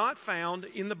is not found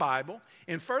in the Bible,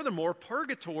 and furthermore,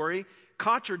 purgatory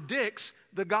contradicts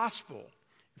the gospel.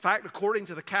 In fact, according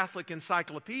to the Catholic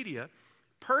Encyclopedia,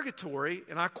 purgatory,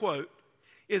 and I quote,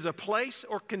 is a place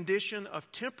or condition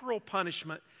of temporal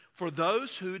punishment for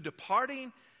those who,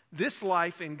 departing this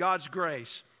life in God's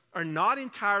grace, are not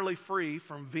entirely free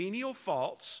from venial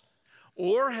faults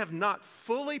or have not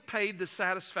fully paid the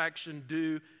satisfaction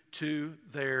due to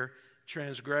their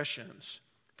transgressions.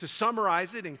 To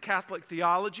summarize it in Catholic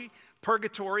theology,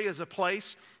 purgatory is a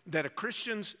place that a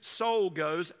Christian's soul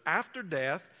goes after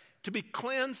death to be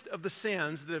cleansed of the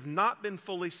sins that have not been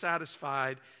fully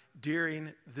satisfied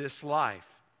during this life.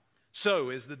 So,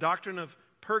 is the doctrine of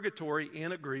purgatory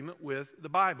in agreement with the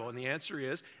Bible? And the answer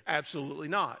is absolutely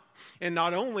not. And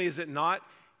not only is it not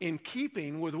in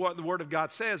keeping with what the Word of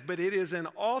God says, but it is an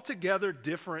altogether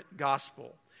different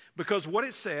gospel. Because what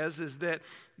it says is that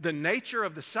the nature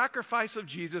of the sacrifice of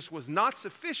Jesus was not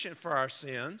sufficient for our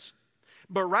sins,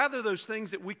 but rather those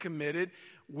things that we committed,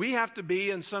 we have to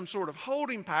be in some sort of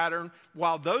holding pattern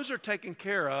while those are taken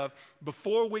care of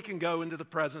before we can go into the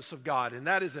presence of God. And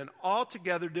that is an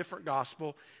altogether different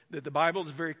gospel that the Bible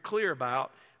is very clear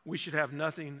about we should have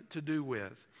nothing to do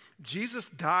with. Jesus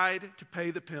died to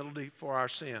pay the penalty for our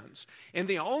sins. And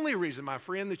the only reason, my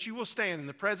friend, that you will stand in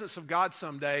the presence of God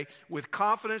someday with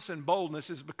confidence and boldness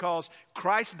is because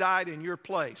Christ died in your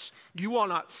place. You will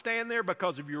not stand there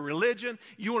because of your religion.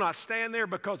 You will not stand there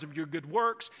because of your good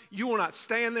works. You will not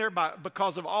stand there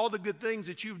because of all the good things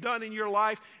that you've done in your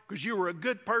life because you were a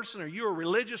good person or you were a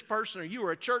religious person or you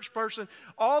were a church person.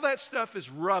 All that stuff is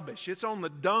rubbish. It's on the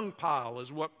dung pile,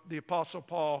 is what the Apostle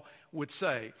Paul would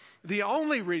say. The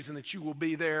only reason that you will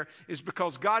be there is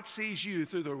because God sees you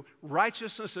through the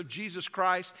righteousness of Jesus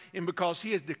Christ and because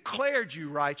He has declared you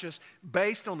righteous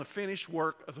based on the finished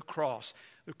work of the cross.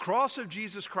 The cross of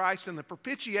Jesus Christ and the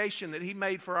propitiation that He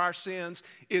made for our sins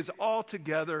is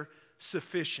altogether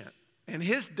sufficient. And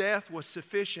His death was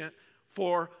sufficient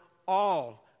for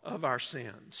all of our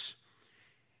sins.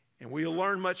 And we'll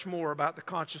learn much more about the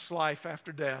conscious life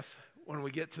after death when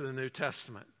we get to the New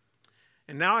Testament.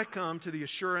 And now I come to the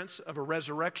assurance of a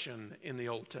resurrection in the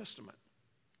Old Testament.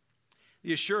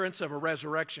 The assurance of a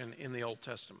resurrection in the Old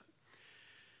Testament.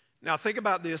 Now think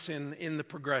about this in the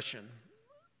progression.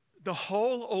 The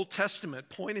whole Old Testament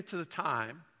pointed to the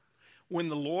time when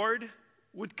the Lord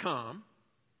would come,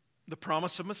 the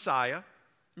promise of Messiah.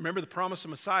 Remember, the promise of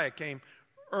Messiah came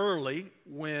early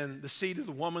when the seed of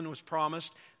the woman was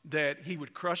promised that He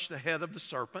would crush the head of the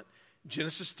serpent.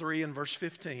 Genesis 3 and verse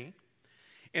 15.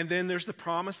 And then there's the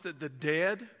promise that the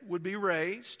dead would be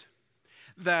raised,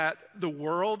 that the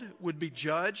world would be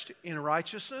judged in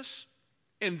righteousness,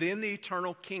 and then the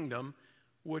eternal kingdom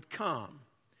would come.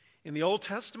 In the Old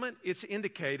Testament, it's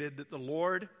indicated that the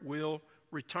Lord will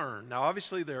return. Now,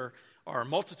 obviously, there are a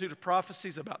multitude of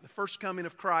prophecies about the first coming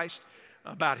of Christ,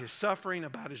 about His suffering,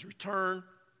 about His return.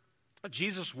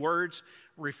 Jesus' words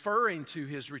referring to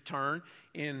His return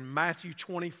in Matthew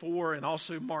 24 and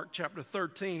also Mark chapter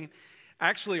 13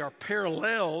 actually are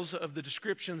parallels of the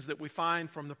descriptions that we find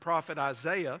from the prophet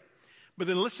Isaiah. But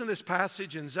then listen to this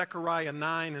passage in Zechariah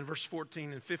 9 and verse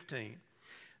 14 and 15.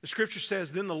 The scripture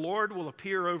says, "Then the Lord will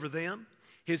appear over them.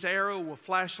 His arrow will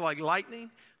flash like lightning.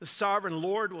 The sovereign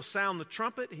Lord will sound the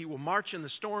trumpet. He will march in the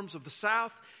storms of the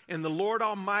south, and the Lord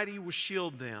Almighty will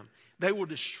shield them. They will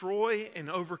destroy and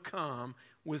overcome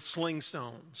with sling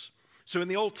stones." So in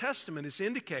the Old Testament, it's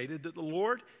indicated that the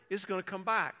Lord is going to come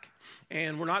back.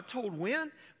 And we're not told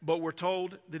when, but we're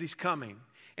told that He's coming.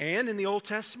 And in the Old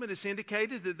Testament, it's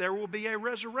indicated that there will be a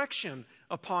resurrection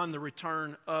upon the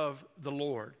return of the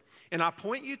Lord. And I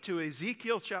point you to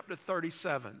Ezekiel chapter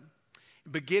 37,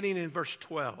 beginning in verse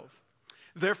 12.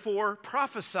 "Therefore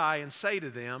prophesy and say to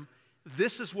them,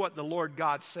 this is what the Lord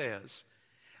God says.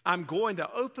 I'm going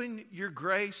to open your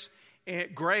grave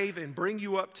and bring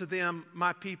you up to them,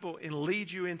 my people, and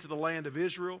lead you into the land of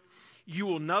Israel. You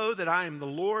will know that I am the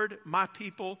Lord, my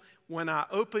people, when I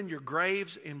open your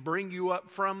graves and bring you up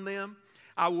from them.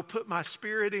 I will put my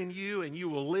spirit in you, and you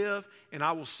will live, and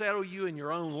I will settle you in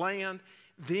your own land.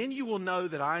 Then you will know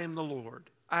that I am the Lord.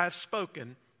 I have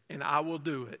spoken, and I will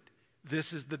do it.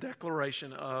 This is the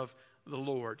declaration of the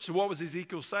Lord. So what was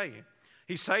Ezekiel saying?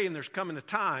 He's saying there's coming a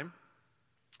time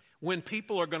when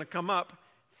people are going to come up,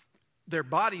 their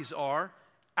bodies are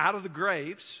out of the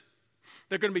graves.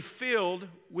 They're going to be filled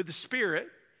with the Spirit,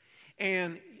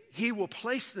 and He will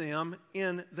place them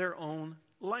in their own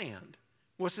land.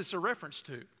 What's this a reference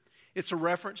to? It's a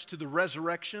reference to the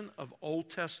resurrection of Old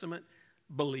Testament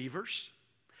believers.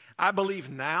 I believe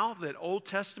now that Old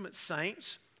Testament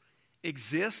saints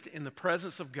exist in the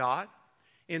presence of God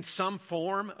in some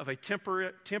form of a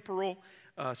temporal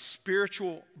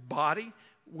spiritual body,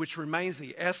 which remains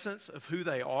the essence of who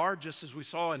they are, just as we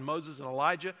saw in Moses and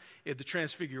Elijah at the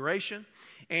Transfiguration.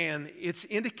 And it's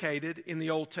indicated in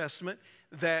the Old Testament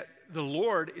that the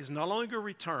Lord is not only going to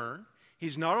return,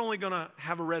 He's not only going to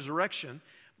have a resurrection,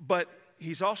 but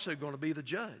He's also going to be the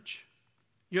judge.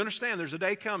 You understand, there's a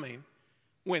day coming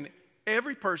when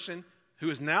every person who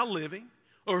is now living,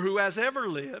 or who has ever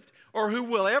lived, or who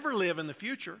will ever live in the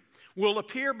future, will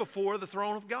appear before the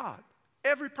throne of God.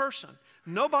 Every person.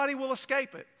 Nobody will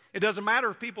escape it. It doesn't matter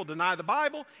if people deny the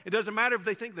Bible. It doesn't matter if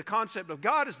they think the concept of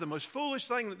God is the most foolish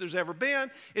thing that there's ever been.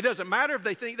 It doesn't matter if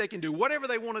they think they can do whatever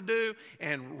they want to do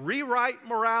and rewrite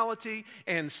morality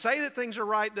and say that things are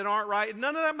right that aren't right.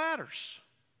 None of that matters,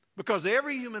 because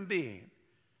every human being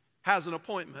has an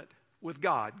appointment with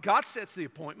God. God sets the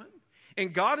appointment,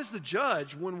 and God is the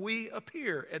judge when we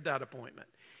appear at that appointment.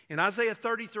 In Isaiah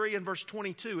 33 and verse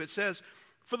 22, it says,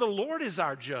 "For the Lord is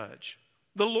our judge.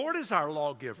 The Lord is our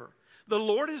lawgiver. The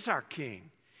Lord is our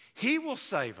king. He will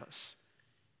save us."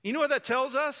 You know what that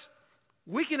tells us?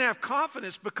 We can have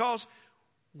confidence, because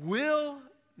will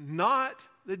not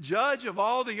the judge of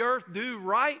all the earth do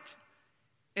right?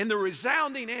 And the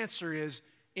resounding answer is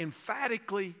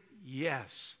emphatically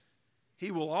yes.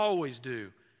 He will always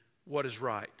do what is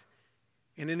right.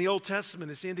 And in the Old Testament,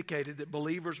 it's indicated that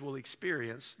believers will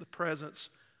experience the presence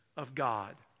of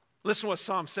God. Listen to what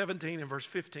Psalm 17 and verse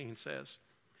 15 says.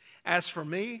 "As for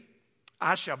me,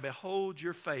 I shall behold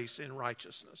your face in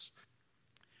righteousness.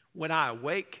 When I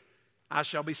awake, I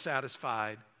shall be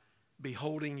satisfied,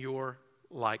 beholding your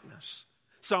likeness."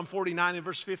 Psalm 49 and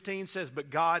verse 15 says, "But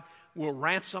God will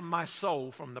ransom my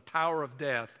soul from the power of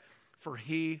death, for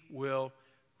He will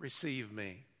receive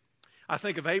me." I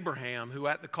think of Abraham, who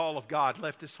at the call of God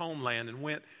left his homeland and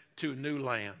went to a new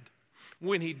land.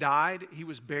 When he died, he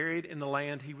was buried in the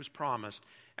land he was promised,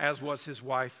 as was his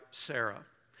wife Sarah.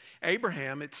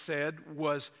 Abraham, it said,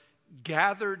 was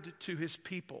gathered to his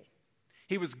people.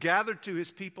 He was gathered to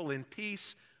his people in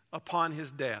peace upon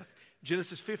his death.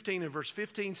 Genesis 15 and verse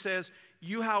 15 says,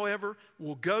 "You, however,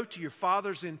 will go to your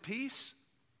fathers in peace,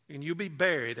 and you'll be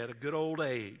buried at a good old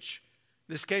age."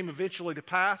 This came eventually to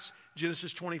pass.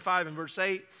 Genesis 25 and verse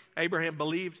 8, Abraham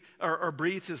believed or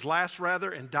breathed his last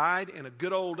and died in a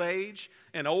good old age,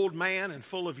 an old man and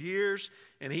full of years,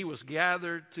 and he was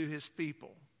gathered to his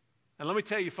people. And let me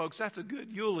tell you, folks, that's a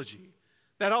good eulogy.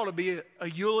 That ought to be a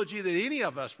eulogy that any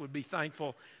of us would be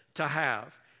thankful to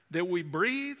have. That we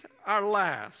breathed our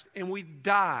last and we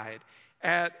died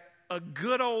at a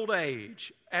good old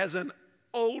age as an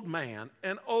old man,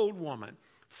 an old woman,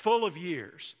 full of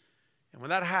years. And when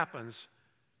that happens,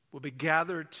 we'll be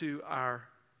gathered to our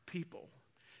people.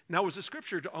 Now, was the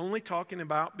scripture only talking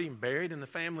about being buried in the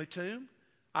family tomb?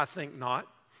 I think not.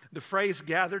 The phrase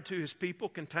 "gathered to his people"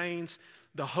 contains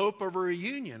the hope of a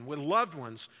reunion with loved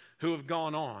ones who have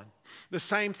gone on. The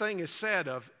same thing is said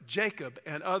of Jacob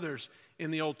and others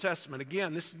in the Old Testament.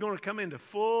 Again, this is going to come into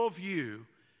full view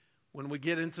when we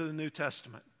get into the New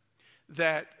Testament.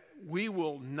 That we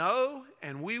will know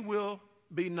and we will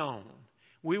be known.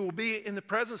 We will be in the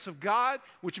presence of God,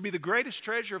 which will be the greatest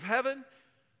treasure of heaven,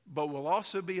 but we'll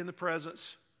also be in the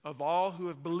presence of all who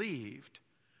have believed,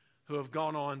 who have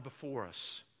gone on before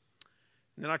us.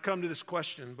 And then I come to this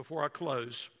question before I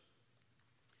close.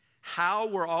 How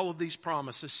were all of these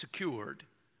promises secured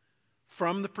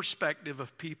from the perspective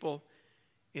of people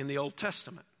in the Old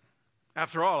Testament?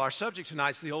 After all, our subject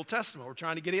tonight is the Old Testament. We're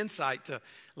trying to get insight to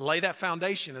lay that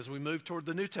foundation as we move toward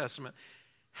the New Testament.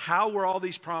 How were all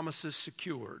these promises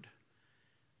secured?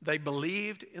 They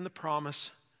believed in the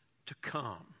promise to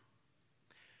come.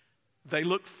 They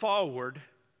looked forward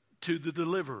to the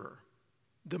deliverer,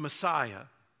 the Messiah.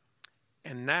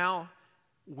 And now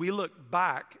we look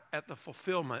back at the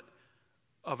fulfillment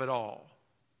of it all.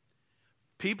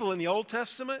 People in the Old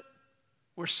Testament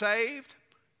were saved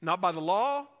not by the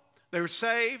law. They were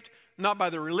saved not by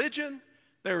the religion.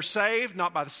 They were saved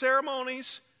not by the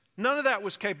ceremonies. None of that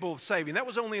was capable of saving. That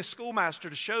was only a schoolmaster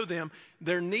to show them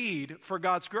their need for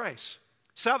God's grace.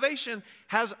 Salvation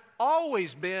has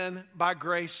always been by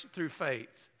grace through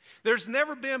faith. There's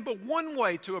never been but one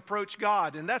way to approach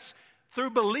God, and that's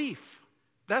through belief.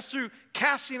 That's through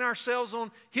casting ourselves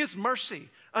on His mercy,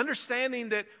 understanding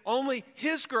that only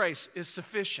His grace is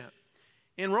sufficient.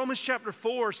 In Romans chapter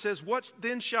 4 says, "What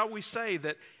then shall we say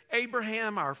that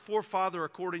Abraham, our forefather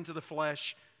according to the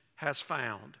flesh, has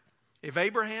found? If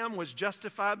Abraham was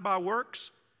justified by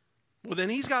works, well, then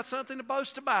he's got something to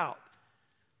boast about,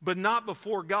 but not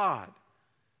before God."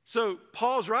 So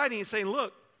Paul's writing and saying,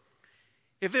 look,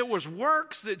 if it was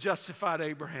works that justified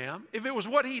Abraham, if it was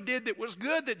what he did that was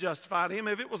good that justified him,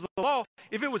 if it was the law,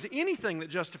 if it was anything that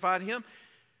justified him,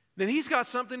 then he's got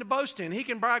something to boast in. He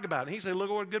can brag about it. He say, look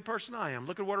at what a good person I am.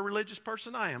 Look at what a religious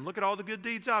person I am. Look at all the good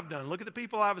deeds I've done. Look at the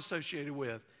people I've associated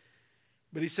with.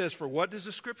 But he says, for what does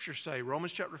the Scripture say?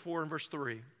 Romans chapter 4 and verse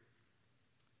 3.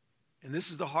 And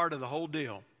this is the heart of the whole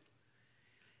deal.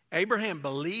 Abraham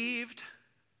believed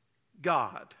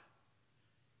God,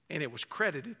 and it was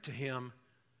credited to him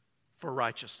for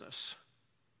righteousness.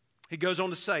 He goes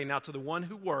on to say, now to the one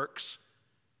who works,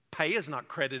 pay is not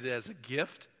credited as a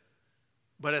gift,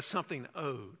 but as something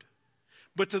owed.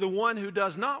 But to the one who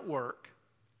does not work,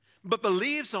 but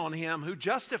believes on Him who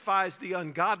justifies the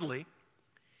ungodly,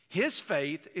 his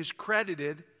faith is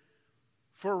credited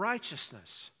for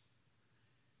righteousness.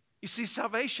 You see,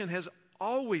 salvation has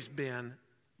always been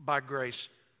by grace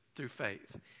through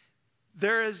faith.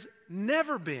 There has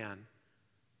never been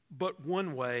but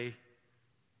one way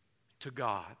to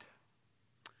God.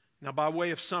 Now, by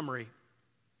way of summary,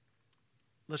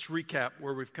 let's recap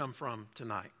where we've come from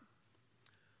tonight.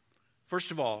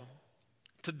 First of all,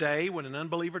 today when an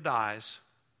unbeliever dies,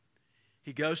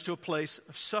 he goes to a place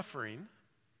of suffering,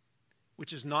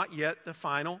 which is not yet the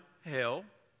final hell,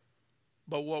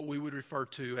 but what we would refer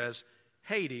to as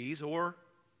Hades, or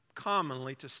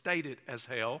commonly to state it as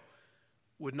hell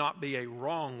would not be a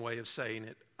wrong way of saying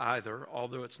it either,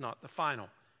 although it's not the final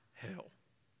hell.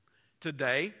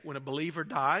 Today, when a believer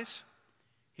dies,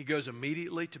 he goes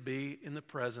immediately to be in the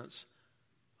presence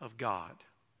of God.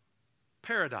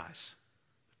 Paradise,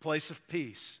 the place of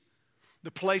peace,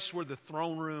 the place where the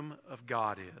throne room of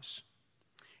God is.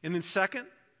 And then second,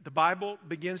 the Bible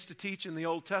begins to teach in the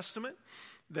Old Testament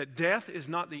that death is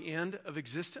not the end of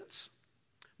existence.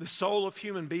 The soul of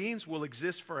human beings will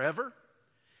exist forever.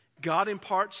 God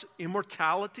imparts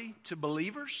immortality to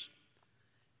believers.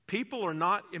 People are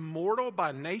not immortal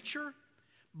by nature,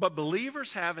 but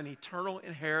believers have an eternal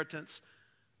inheritance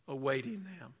awaiting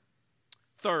them.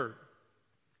 Third,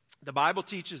 the Bible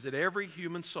teaches that every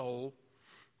human soul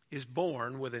is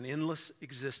born with an endless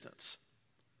existence.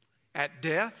 At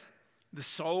death, the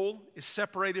soul is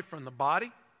separated from the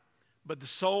body, but the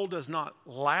soul does not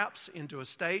lapse into a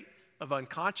state of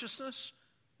unconsciousness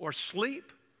or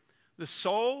sleep. The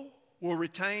soul will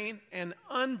retain an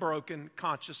unbroken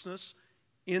consciousness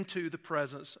into the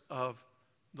presence of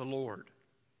the Lord.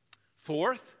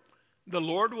 Fourth, the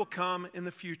Lord will come in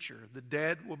the future. The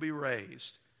dead will be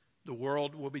raised. The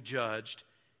world will be judged,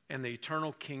 and the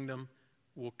eternal kingdom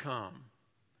will come.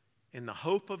 And the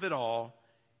hope of it all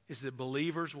is that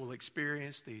believers will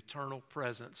experience the eternal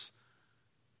presence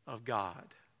of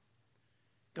God.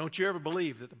 Don't you ever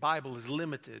believe that the Bible is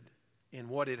limited in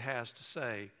what it has to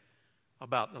say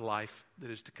about the life that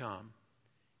is to come.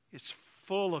 It's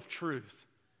full of truth.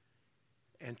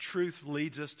 And truth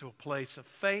leads us to a place of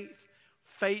faith.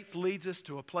 Faith leads us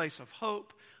to a place of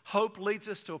hope. Hope leads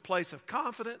us to a place of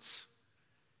confidence.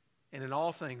 And in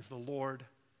all things, the Lord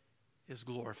is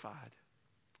glorified.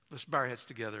 Let's bow our heads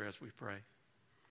together as we pray.